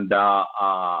question, and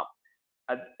I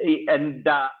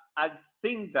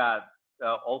think that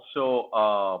also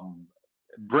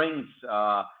brings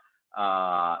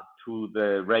to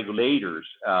the regulators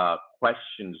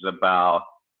questions about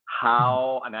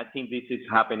how, and I think this is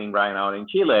happening right now in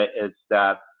Chile, is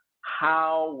that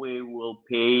how we will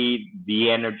pay the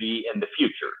energy in the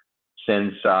future,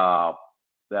 since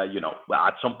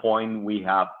at some point we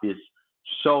have this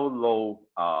so low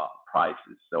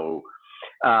prices. So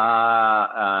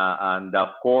and of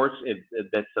course,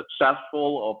 the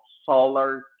successful of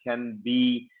solar can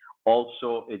be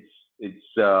also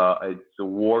it's a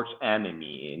worst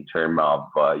enemy in terms of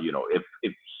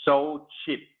if so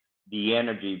cheap the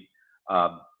energy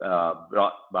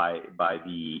brought by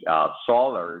the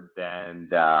solar, then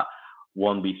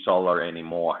won't be solar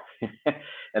anymore,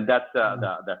 and that's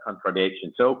the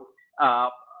contradiction. So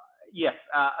yes,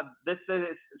 this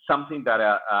is something that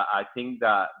I think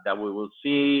that we will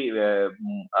see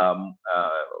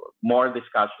more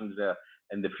discussions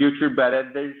in the future,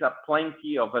 but there's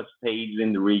plenty of space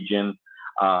in the region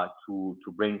to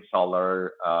bring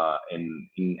solar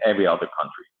in every other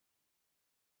country.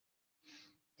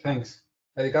 Thanks.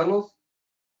 Carlos?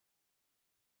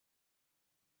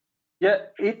 Yeah,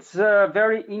 it's a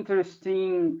very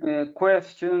interesting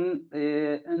question,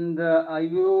 and I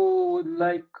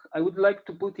would like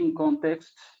to put in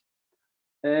context.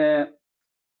 I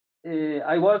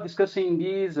was discussing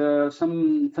this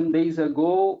some days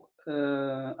ago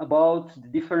about the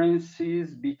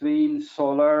differences between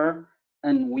solar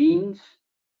and wind.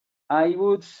 I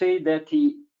would say that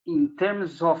in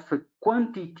terms of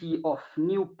quantity of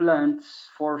new plants,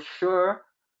 for sure,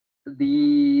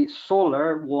 the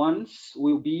solar ones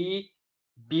will be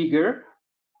bigger,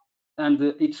 and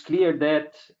it's clear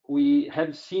that we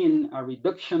have seen a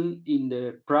reduction in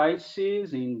the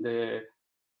prices,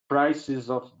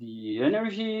 of the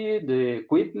energy, the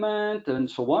equipment, and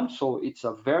so on. So it's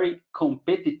a very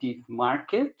competitive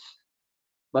market,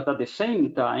 but at the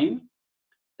same time,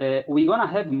 we're gonna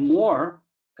have more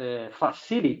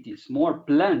facilities, more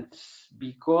plants,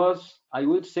 because I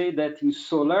would say that in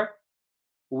solar,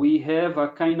 we have a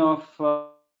kind of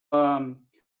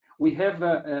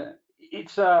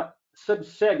it's a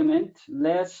sub-segment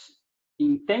less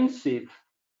intensive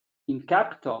in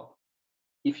capital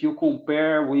if you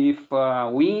compare with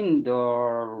wind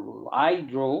or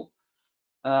hydro.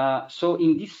 So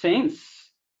in this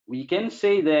sense, we can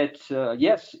say that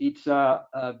yes, it's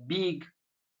a big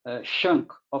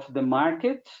chunk of the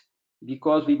market,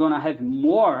 because we're gonna have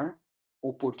more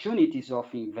opportunities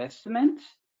of investment.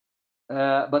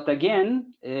 But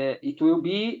again, it will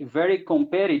be very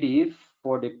competitive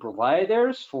for the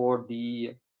providers, for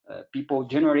the people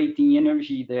generating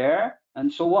energy there,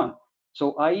 and so on.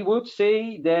 So I would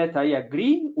say that I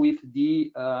agree with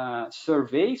the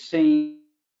survey saying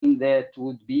that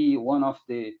would be one of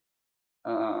the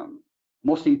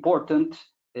most important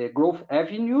growth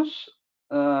avenues.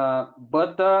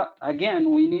 But again,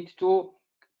 we need to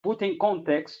put in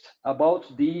context about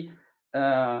the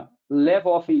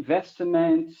level of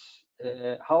investments,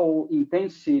 how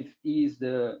intensive is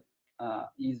the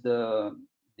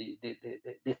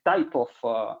type of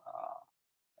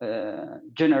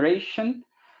generation.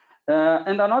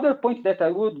 And another point that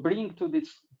I would bring to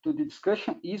the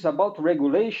discussion is about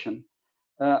regulation.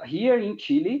 Here in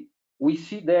Chile, we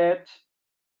see that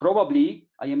probably,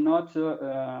 I am not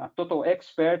a total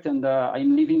expert, and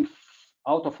I'm living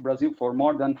out of Brazil for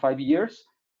more than 5 years.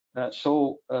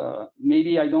 So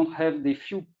maybe I don't have the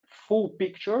full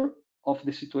picture of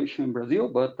the situation in Brazil,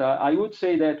 but I would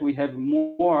say that we have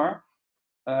more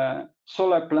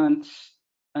solar plants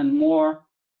and more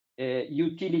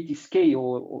utility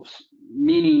scale,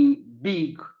 meaning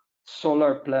big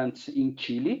solar plants in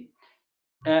Chile.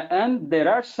 And there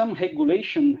are some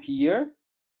regulation here,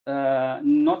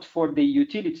 not for the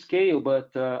utility scale,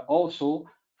 but also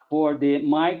for the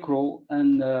micro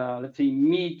and let's say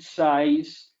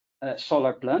mid-size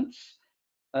solar plants.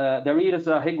 There is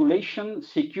a regulation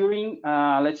securing,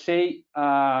 let's say,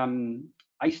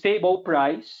 a stable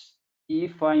price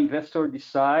if an investor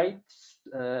decides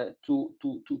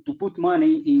to put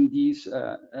money in these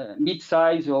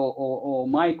mid-size or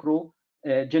micro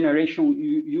generation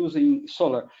using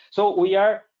solar. So we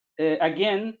are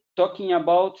again talking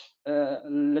about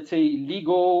let's say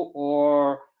legal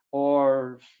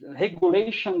or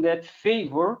regulation that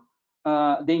favor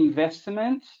the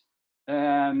investment,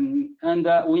 and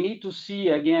we need to see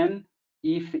again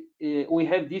if we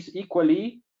have this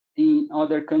equally in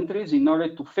other countries in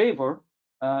order to favor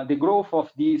the growth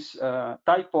of this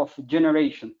type of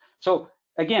generation. So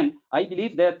again, I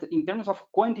believe that in terms of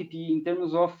quantity, in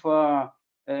terms of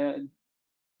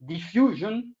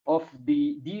diffusion of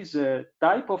this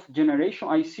type of generation,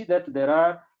 I see that there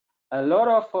are a lot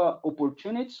of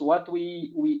opportunities. What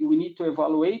we need to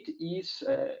evaluate is,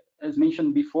 as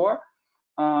mentioned before,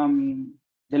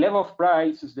 the level of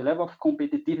prices, the level of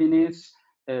competitiveness,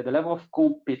 the level of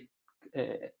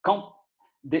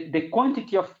the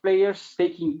quantity of players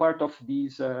taking part of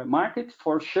this market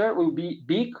for sure will be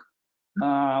big.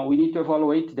 We need to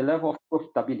evaluate the level of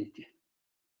profitability.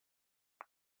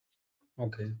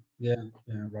 Okay. Yeah.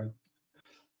 Right.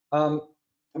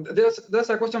 There's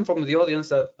a question from the audience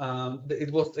that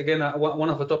it was again one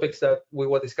of the topics that we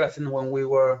were discussing when we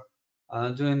were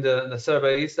doing the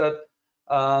survey. Is that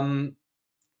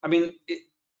I mean,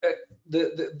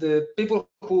 the people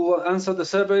who answer the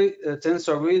survey tends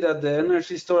to agree that the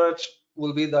energy storage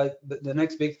will be like the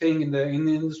next big thing in the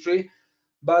industry.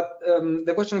 But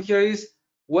the question here is,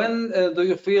 when do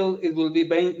you feel it will be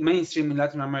mainstream in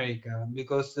Latin America?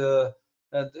 Because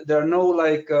there are no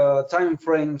like time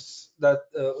frames that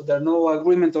there are no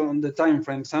agreement on the time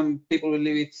frame. Some people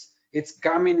believe it's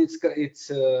coming, it's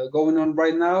going on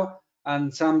right now,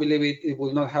 and some believe it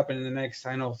will not happen in the next,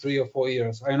 I know, 3 or 4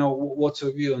 years. I know, what's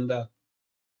your view on that?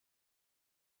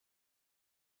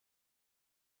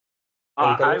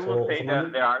 I will say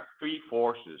that there are 3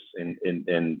 forces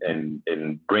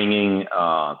in bringing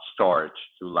storage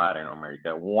to Latin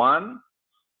America. One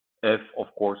is,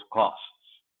 of course, costs.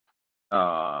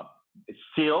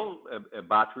 Still,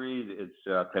 batteries, it's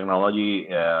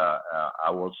technology, I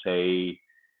will say,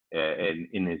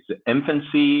 in its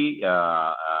infancy,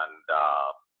 and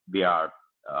they are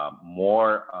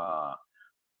more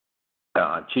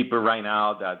cheaper right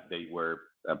now than they were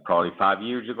probably 5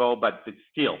 years ago, but it's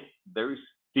still, there is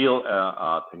still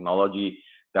technology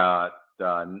that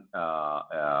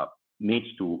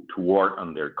needs to work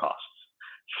on their costs.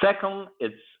 Second,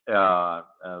 it's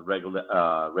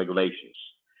regulations.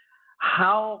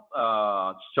 How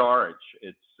storage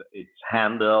it's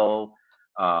handled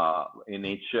in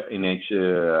each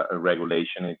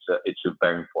regulation. It's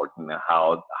very important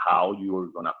how you are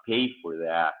gonna pay for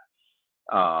that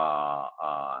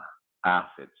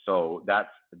asset. So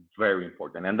that's very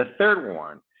important. And the third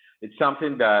one, it's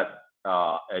something that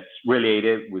it's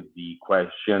related with the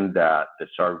question that the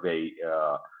survey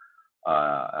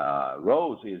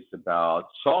rose, is about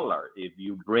solar. If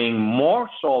you bring more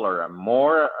solar and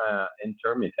more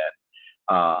intermittent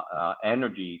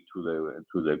energy to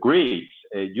the grids,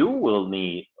 you will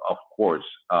need, of course,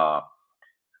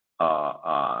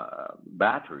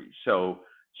 batteries. So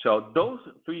those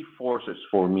 3 forces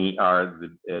for me are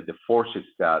the forces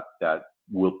that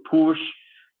will push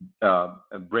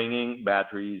bringing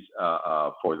batteries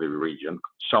for the region.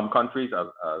 Some countries, as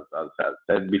I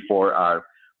said before, are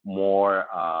more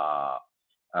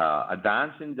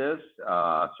advanced in this.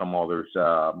 Some others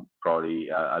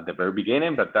probably at the very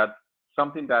beginning, but that's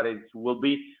something that will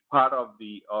be part of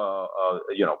the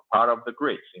part of the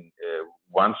grids.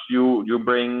 Once you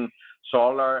bring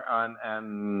solar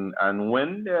and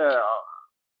wind,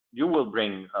 you will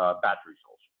bring batteries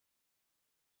also.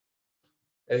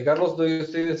 Carlos, do you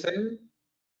see the same?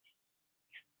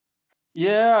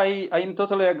 Yeah, I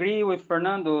totally agree with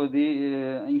Fernando.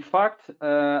 In fact,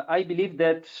 I believe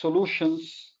that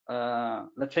solutions,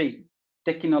 let's say,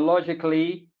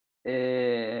 technologically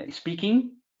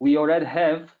speaking, we already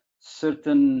have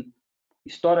certain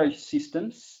storage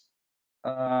systems.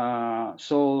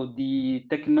 So the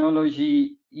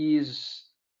technology is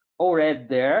already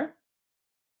there,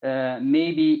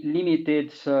 maybe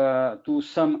limited to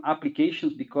some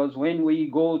applications, because when we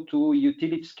go to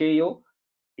utility scale,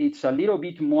 it's a little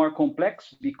bit more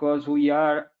complex, because we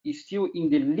are still in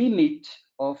the limit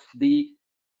of the,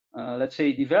 let's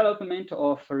say, development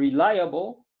of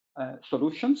reliable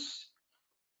solutions.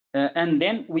 And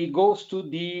then we go to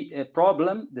the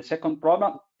problem, the second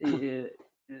problem,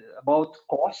 about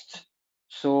cost.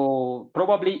 So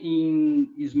probably in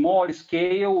small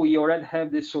scale, we already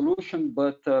have the solution,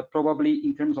 but probably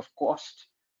in terms of cost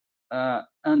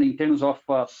and in terms of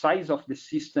size of the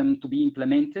system to be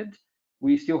implemented,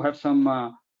 we still have some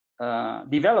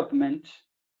development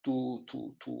to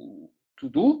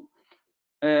do.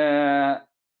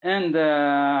 And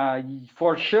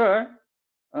for sure,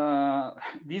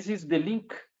 this is the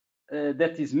link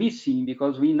that is missing,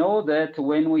 because we know that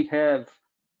when we have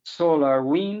solar,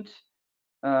 wind,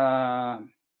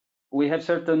 we have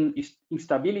certain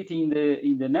instability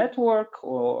in the network,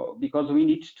 or because we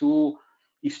need to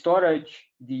storage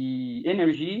the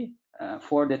energy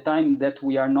for the time that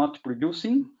we are not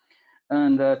producing.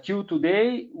 And till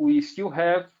today, we still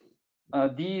have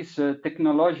this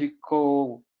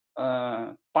technological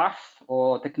path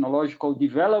or technological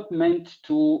development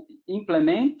to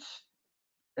implement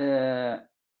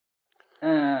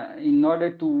in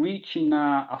order to reach in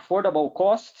affordable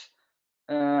costs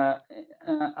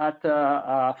at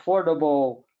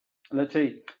affordable, let's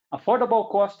say, affordable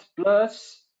cost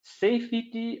plus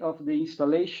safety of the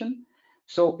installation.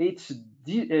 So it's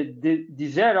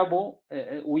desirable.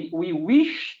 We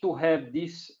wish to have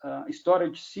these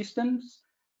storage systems,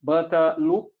 but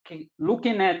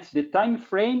looking at the time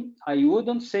frame, I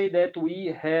wouldn't say that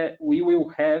we will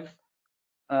have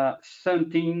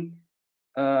something,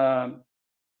 let's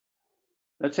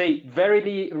say,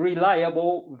 very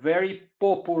reliable, very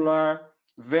popular,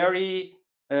 very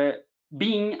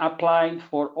being applied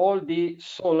for all the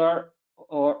solar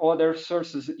or other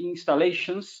sources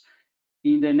installations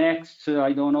in the next,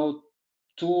 I don't know,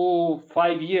 2 to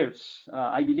 5 years.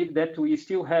 I believe that we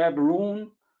still have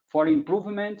room for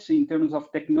improvements in terms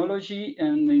of technology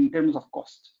and in terms of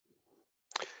cost.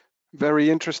 Very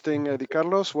interesting, Eddie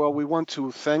Carlos. Well, we want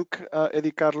to thank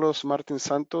Eddie Carlos, Martin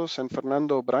Santos, and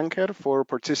Fernando Brancher for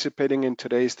participating in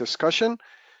today's discussion.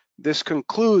 This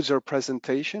concludes our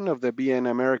presentation of the BN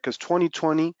Americas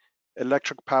 2020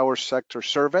 Electric Power Sector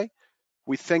Survey.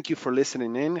 We thank you for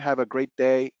listening in. Have a great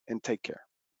day and take care.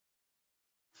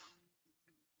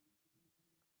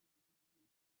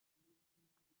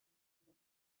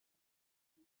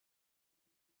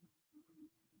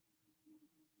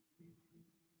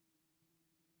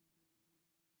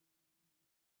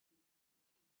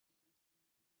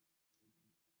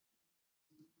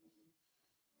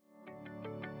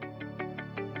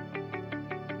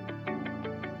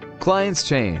 Clients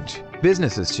change,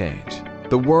 businesses change.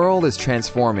 The world is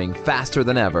transforming faster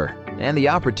than ever, and the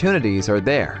opportunities are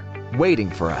there,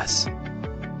 waiting for us.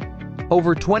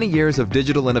 Over 20 years of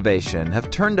digital innovation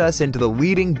have turned us into the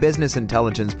leading business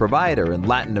intelligence provider in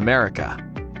Latin America.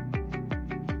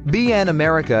 BN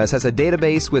Americas has a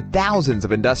database with thousands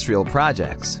of industrial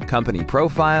projects, company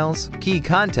profiles, key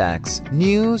contacts,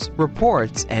 news,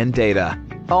 reports, and data,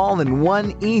 all in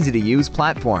one easy-to-use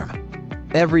platform.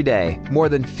 Every day, more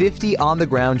than 50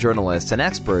 on-the-ground journalists and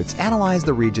experts analyze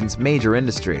the region's major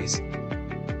industries.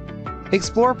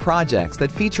 Explore projects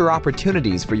that feature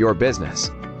opportunities for your business.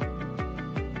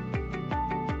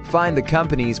 Find the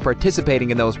companies participating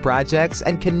in those projects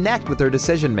and connect with their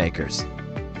decision makers.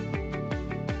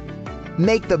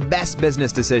 Make the best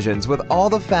business decisions with all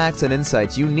the facts and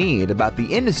insights you need about the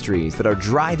industries that are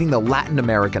driving the Latin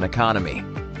American economy.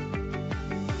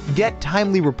 Get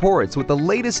timely reports with the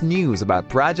latest news about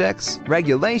projects,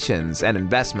 regulations, and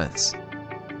investments.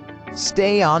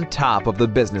 Stay on top of the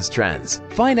business trends.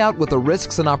 Find out what the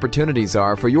risks and opportunities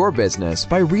are for your business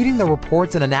by reading the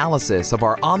reports and analysis of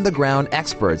our on-the-ground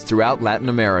experts throughout Latin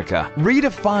America.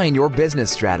 Redefine your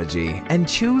business strategy and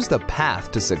choose the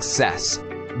path to success.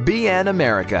 BN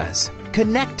Americas,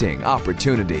 connecting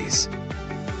opportunities.